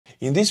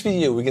In this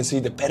video we can see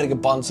the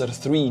Panzer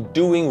III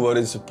doing what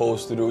it's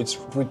supposed to do. It's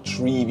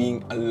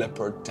retrieving a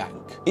Leopard tank.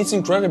 It's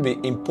incredibly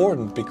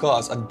important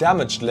because a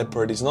damaged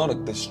Leopard is not a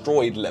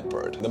destroyed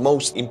Leopard. The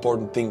most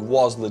important thing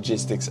was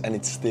logistics, and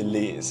it still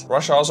is.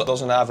 Russia also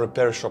doesn't have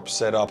repair shops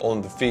set up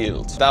on the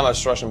field.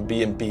 Damaged Russian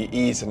BMP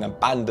is an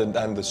abandoned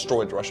and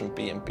destroyed Russian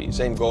BMP.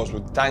 Same goes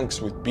with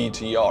tanks with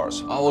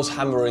BTRs. I was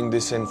hammering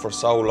this in for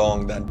so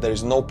long that there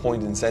is no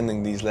point in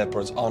sending these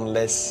Leopards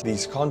unless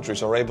these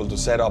countries are able to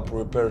set up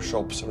repair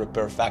shops, repair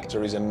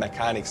factories and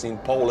mechanics in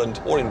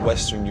Poland or in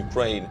Western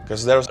Ukraine.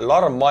 Because there's a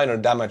lot of minor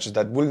damages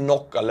that will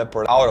knock a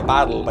Leopard out of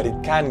battle, but it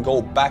can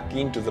go back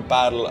into the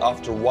battle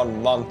after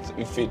 1 month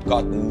if it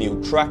got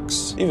new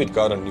tracks, if it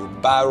got a new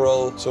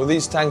barrel. So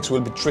these tanks will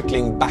be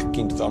trickling back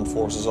into the armed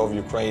forces of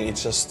Ukraine. It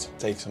just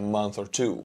takes a month or two.